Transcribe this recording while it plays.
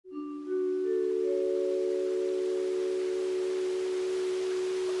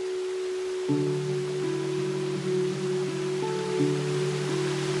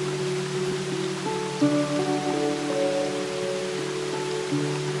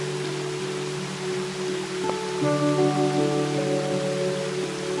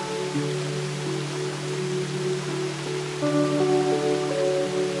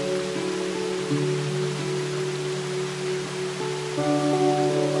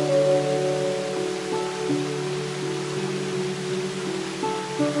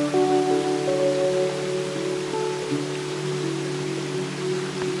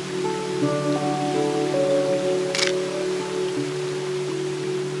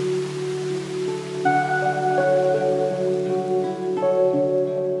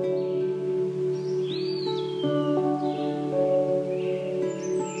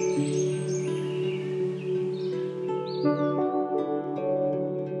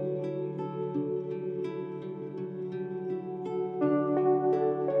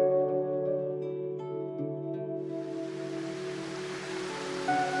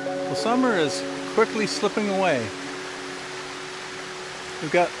Well, summer is quickly slipping away.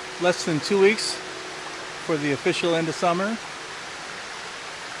 We've got less than 2 weeks for the official end of summer,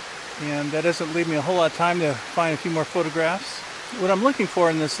 and that doesn't leave me a whole lot of time to find a few more photographs. What I'm looking for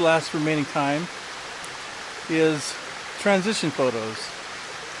in this last remaining time is transition photos.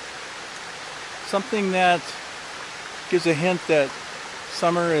 Something that gives a hint that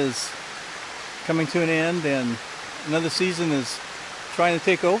summer is coming to an end and another season is trying to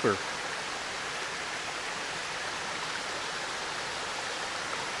take over.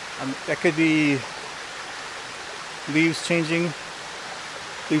 That could be leaves changing,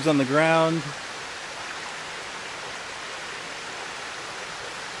 leaves on the ground,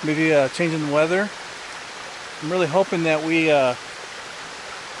 maybe changing the weather. I'm really hoping that we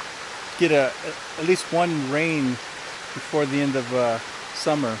get at least one rain before the end of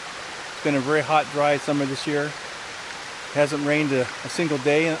summer. It's been a very hot, dry summer this year. It hasn't rained a single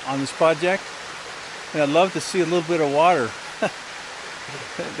day on this project, and I'd love to see a little bit of water.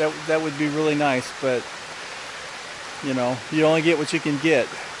 That would be really nice, but you know, you only get what you can get.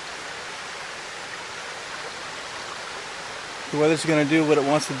 The weather's going to do what it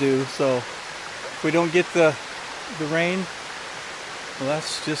wants to do, so if we don't get the rain, well,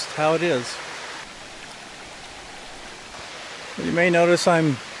 that's just how it is. You may notice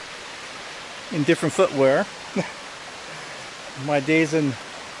I'm in different footwear. My days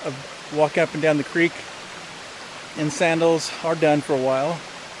of walking up and down the creek in sandals are done for a while.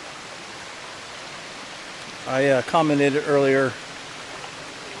 I commented earlier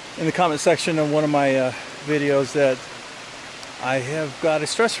in the comment section of one of my videos that I have got a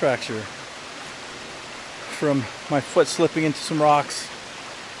stress fracture from my foot slipping into some rocks,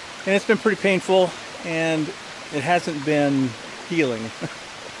 and it's been pretty painful, and it hasn't been healing.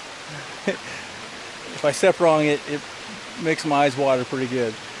 If I step wrong, it makes my eyes water pretty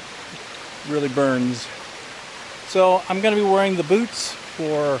good. It really burns. So I'm going to be wearing the boots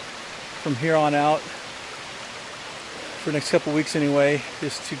from here on out for the next couple weeks anyway,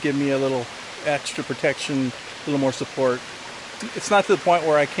 just to give me a little extra protection, a little more support. It's not to the point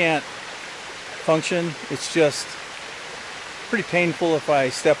where I can't function. It's just pretty painful if I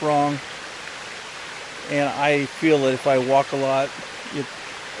step wrong, and I feel that if I walk a lot,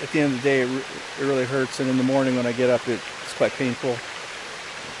 at the end of the day it really hurts, and in the morning when I get up it's quite painful.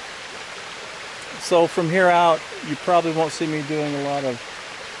 So from here out, you probably won't see me doing a lot of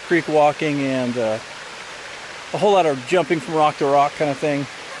creek walking and a whole lot of jumping from rock to rock kind of thing.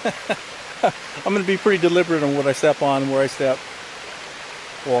 I'm going to be pretty deliberate on what I step on and where I step.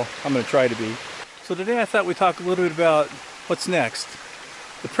 Well, I'm going to try to be. So today I thought we'd talk a little bit about what's next.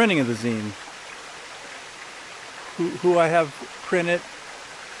 The printing of the zine. Who I have print it,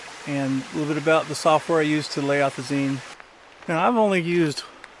 and a little bit about the software I use to lay out the zine. Now, I've only used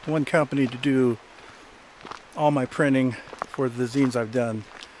one company to do all my printing for the zines I've done.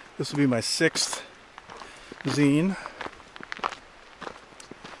 This will be my 6th zine,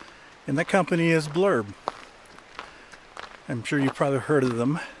 and that company is Blurb. I'm sure you've probably heard of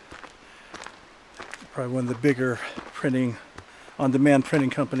them. Probably one of the bigger printing, on-demand printing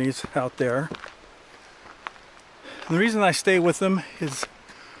companies out there. And the reason I stay with them is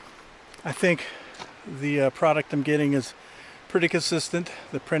I think the product I'm getting is pretty consistent.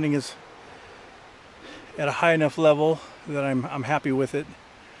 The printing is at a high enough level that I'm happy with it.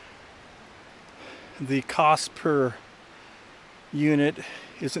 The cost per unit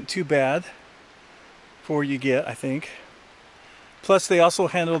isn't too bad for what you get, I think. Plus they also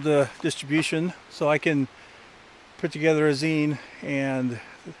handle the distribution, so I can put together a zine and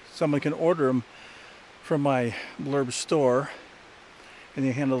someone can order them from my Blurb store, and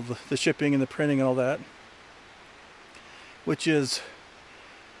they handle the shipping and the printing and all that, which is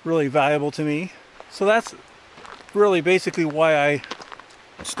really valuable to me. So that's really basically why I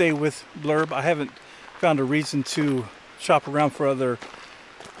stay with Blurb. I haven't found a reason to shop around for other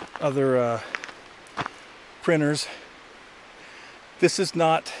printers. This is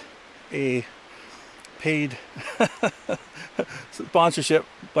not a paid sponsorship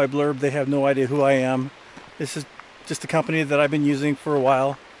by Blurb. They have no idea who I am. This is just a company that I've been using for a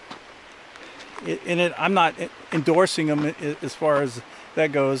while. I'm not endorsing them as far as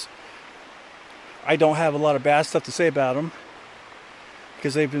that goes. I don't have a lot of bad stuff to say about them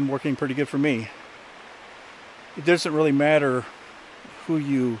because they've been working pretty good for me. It doesn't really matter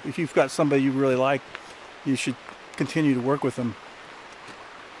if you've got somebody you really like, you should continue to work with them.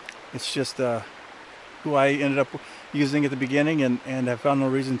 It's just who I ended up using at the beginning, and I found no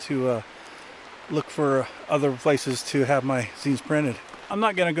reason to look for other places to have my zines printed. I'm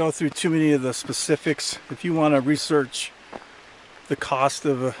not going to go through too many of the specifics. If you want to research the cost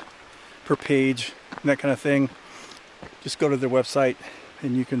of per page and that kind of thing, just go to their website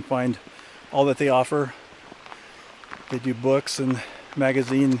and you can find all that they offer. They do books and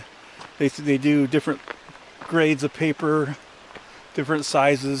magazine. They do different grades of paper, different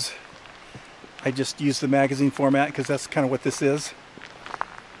sizes. I just use the magazine format because that's kind of what this is.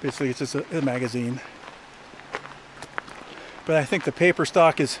 Basically, it's just a magazine. But I think the paper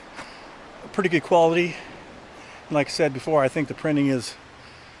stock is pretty good quality. And like I said before, I think the printing is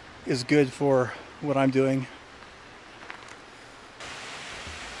good for what I'm doing.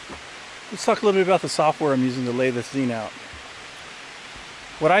 Let's talk a little bit about the software I'm using to lay this zine out.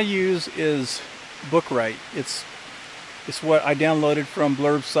 What I use is BookWright. It's what I downloaded from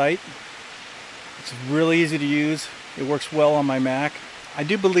Blurb's site. It's really easy to use. It works well on my Mac. I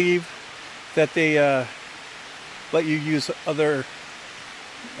do believe that they let you use other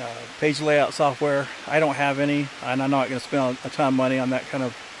page layout software. I don't have any, and I'm not going to spend a ton of money on that kind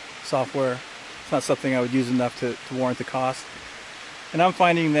of software. It's not something I would use enough to warrant the cost. And I'm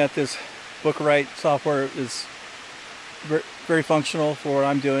finding that this BookWright software is very functional for what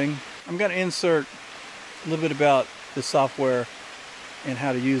I'm doing. I'm going to insert a little bit about the software and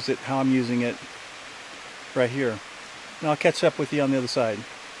how to use it, how I'm using it right here. And I'll catch up with you on the other side.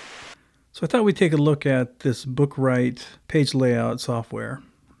 So I thought we'd take a look at this BookWright page layout software.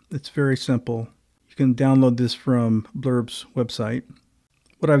 It's very simple. You can download this from Blurb's website.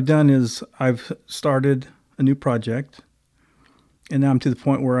 What I've done is I've started a new project, and now I'm to the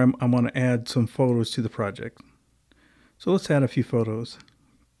point where I want to add some photos to the project. So let's add a few photos.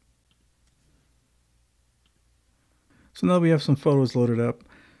 So now we have some photos loaded up.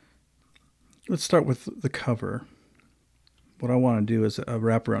 Let's start with the cover. What I want to do is a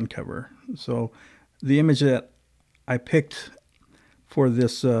wraparound cover. So the image that I picked for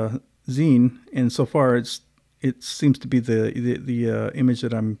this zine, and so far it seems to be the image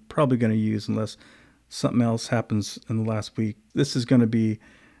that I'm probably going to use unless something else happens in the last week. This is going to be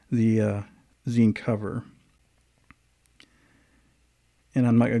the zine cover. And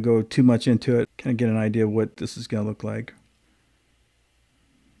I'm not going to go too much into it, kind of get an idea of what this is going to look like.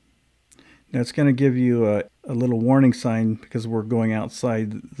 Now it's going to give you a little warning sign because we're going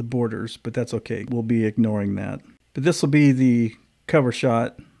outside the borders, but that's okay. We'll be ignoring that. But this will be the cover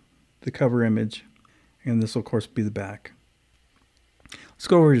shot, the cover image, and this will of course be the back. Let's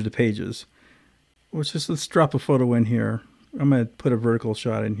go over to the pages. Let's drop a photo in here. I'm going to put a vertical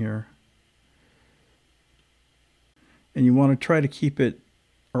shot in here. And you want to try to keep it,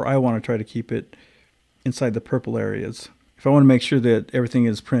 or I want to try to keep it inside the purple areas. If I want to make sure that everything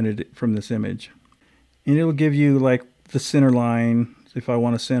is printed from this image. And it'll give you like the center line. If I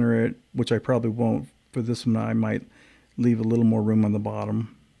want to center it, which I probably won't for this one, I might leave a little more room on the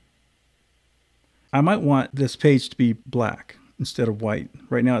bottom. I might want this page to be black instead of white.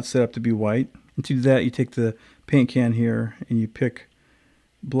 Right now it's set up to be white. And to do that, you take the paint can here and you pick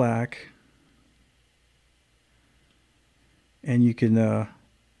black. And you can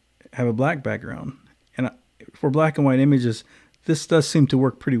have a black background. And for black and white images, this does seem to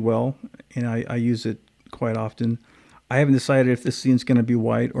work pretty well, and I use it quite often. I haven't decided if this scene's going to be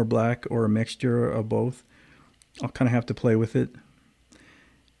white or black or a mixture of both. I'll kind of have to play with it.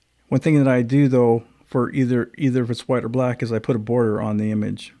 One thing that I do though, for either if it's white or black, is I put a border on the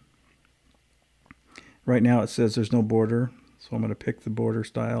image. Right now it says there's no border, so I'm going to pick the border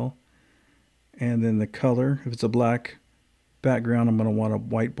style. And then the color, if it's a black background, I'm going to want a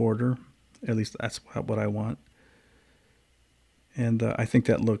white border. At least that's what I want. And I think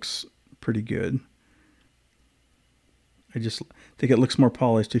that looks pretty good. I just think it looks more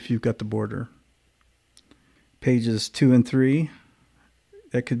polished if you've got the border. Pages 2 and 3,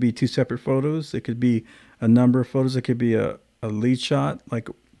 That could be two separate photos. It could be a number of photos. It could be a lead shot,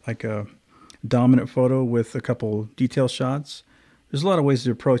 like a dominant photo with a couple detail shots. There's a lot of ways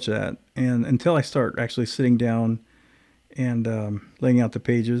to approach that. And until I start actually sitting down and laying out the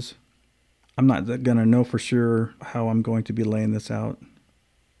pages, I'm not going to know for sure how I'm going to be laying this out.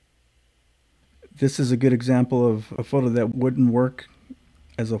 This is a good example of a photo that wouldn't work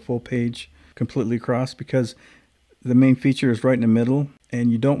as a full page completely across, because the main feature is right in the middle,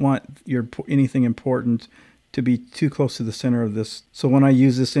 and you don't want anything important to be too close to the center of this. So when I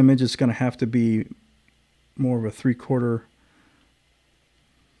use this image, it's going to have to be more of a 3/4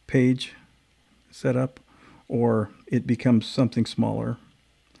 page setup, or it becomes something smaller.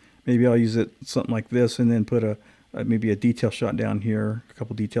 Maybe I'll use it something like this and then put maybe a detail shot down here, a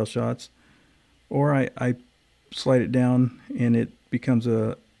couple detail shots. Or I slide it down and it becomes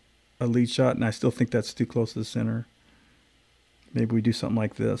a lead shot, and I still think that's too close to the center. Maybe we do something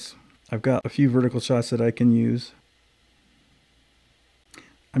like this. I've got a few vertical shots that I can use.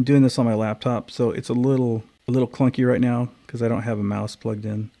 I'm doing this on my laptop, so it's a little clunky right now because I don't have a mouse plugged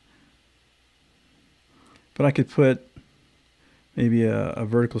in. But I could put maybe a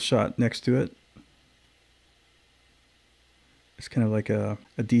vertical shot next to it. It's kind of like a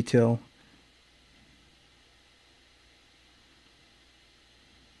detail.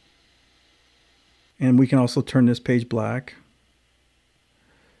 And we can also turn this page black.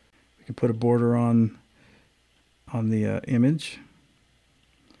 We can put a border on the image.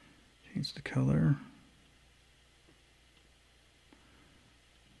 Change the color.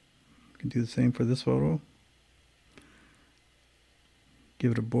 We can do the same for this photo.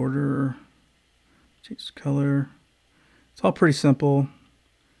 Give it a border. Change the color. It's all pretty simple.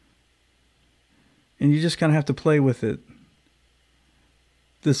 And you just kind of have to play with it.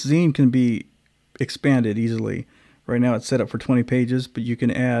 This zine can be expanded easily. Right now it's set up for 20 pages, but you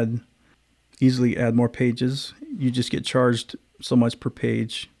can easily add more pages. You just get charged so much per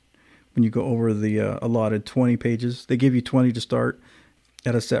page when you go over the allotted 20 pages. They give you 20 to start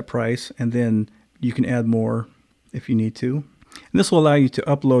at a set price, and then you can add more if you need to. And this will allow you to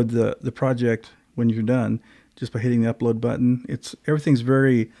upload the project when you're done just by hitting the upload button. Everything's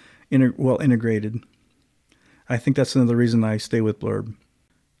very well integrated. I think that's another reason I stay with Blurb.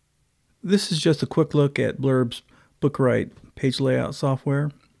 This is just a quick look at Blurb's BookWright page layout software,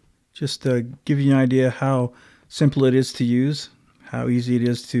 just to give you an idea how simple it is to use, how easy it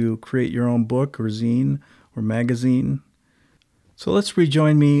is to create your own book or zine or magazine. So let's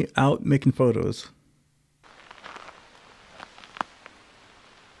rejoin me out making photos.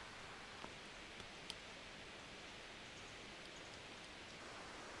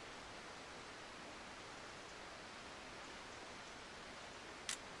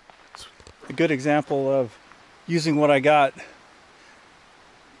 A good example of using what I got.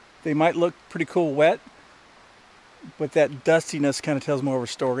 They might look pretty cool wet, but that dustiness kind of tells more of a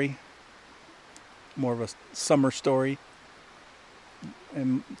story, more of a summer story,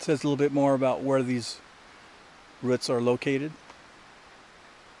 and it says a little bit more about where these roots are located.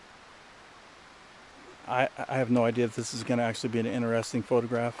 I have no idea if this is going to actually be an interesting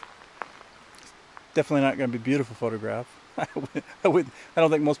photograph. Definitely not going to be a beautiful photograph. I don't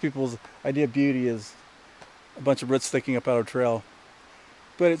think most people's idea of beauty is a bunch of roots sticking up out of a trail,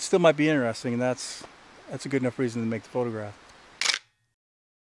 but it still might be interesting, and that's a good enough reason to make the photograph.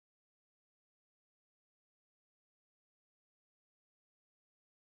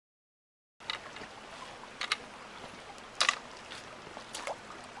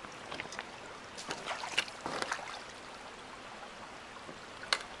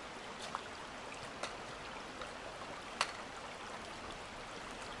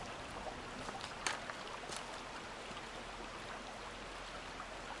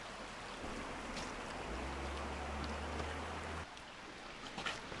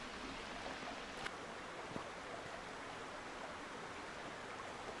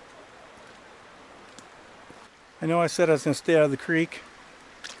 I know I said I was going to stay out of the creek,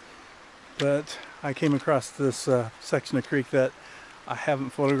 but I came across this section of creek that I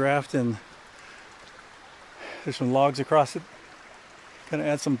haven't photographed, and there's some logs across it. Going to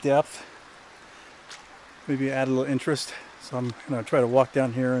add some depth, maybe add a little interest. So I'm going to try to walk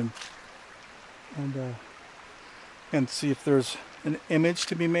down here and see if there's an image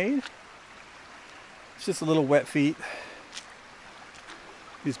to be made. It's just a little wet feet.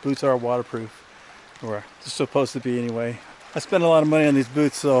 These boots are waterproof. Or they're supposed to be anyway. I spent a lot of money on these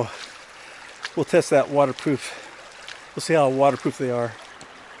boots, so we'll test that waterproof. We'll see how waterproof they are.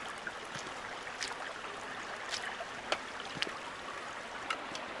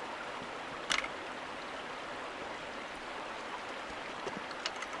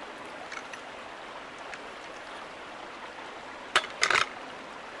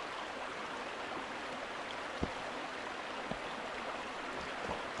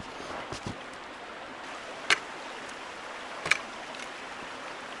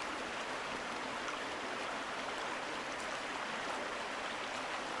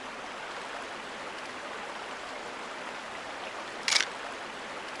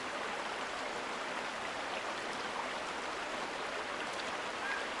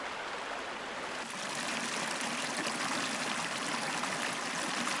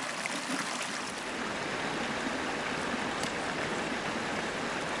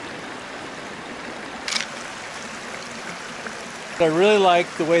 I really like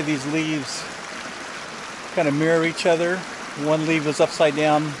the way these leaves kind of mirror each other. One leaf is upside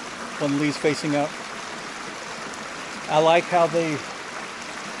down, one leaf's facing up. I like how they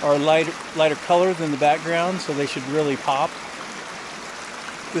are lighter color than the background, so they should really pop.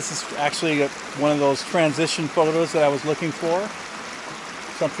 This is actually one of those transition photos that I was looking for.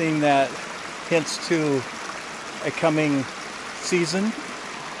 Something that hints to a coming season.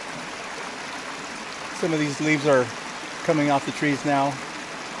 Some of these leaves are coming off the trees now.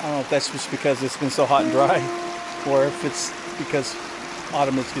 I don't know if that's just because it's been so hot and dry, or if it's because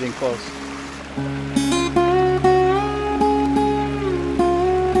autumn is getting close.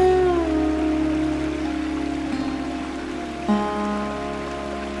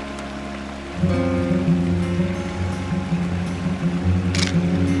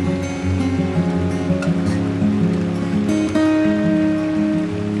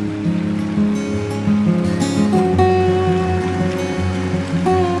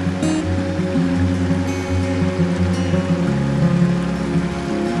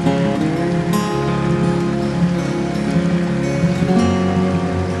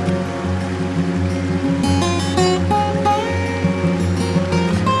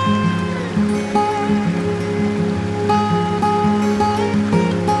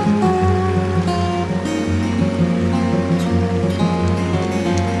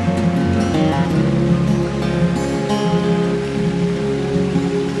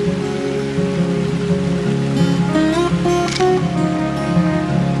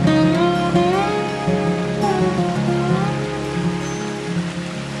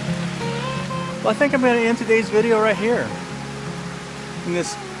 Well, I think I'm going to end today's video right here in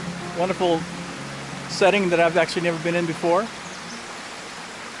this wonderful setting that I've actually never been in before.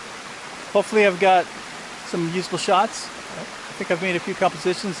 Hopefully I've got some useful shots. I think I've made a few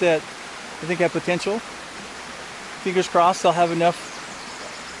compositions that I think have potential. Fingers crossed I'll have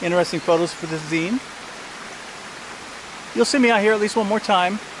enough interesting photos for this zine. You'll see me out here at least one more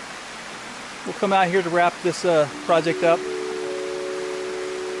time. We'll come out here to wrap this project up.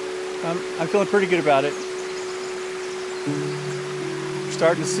 I'm feeling pretty good about it.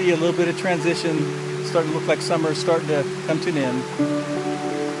 Starting to see a little bit of transition. Starting to look like summer is starting to come to an end.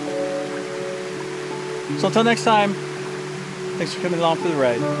 So until next time, thanks for coming along for the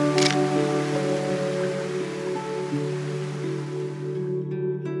ride.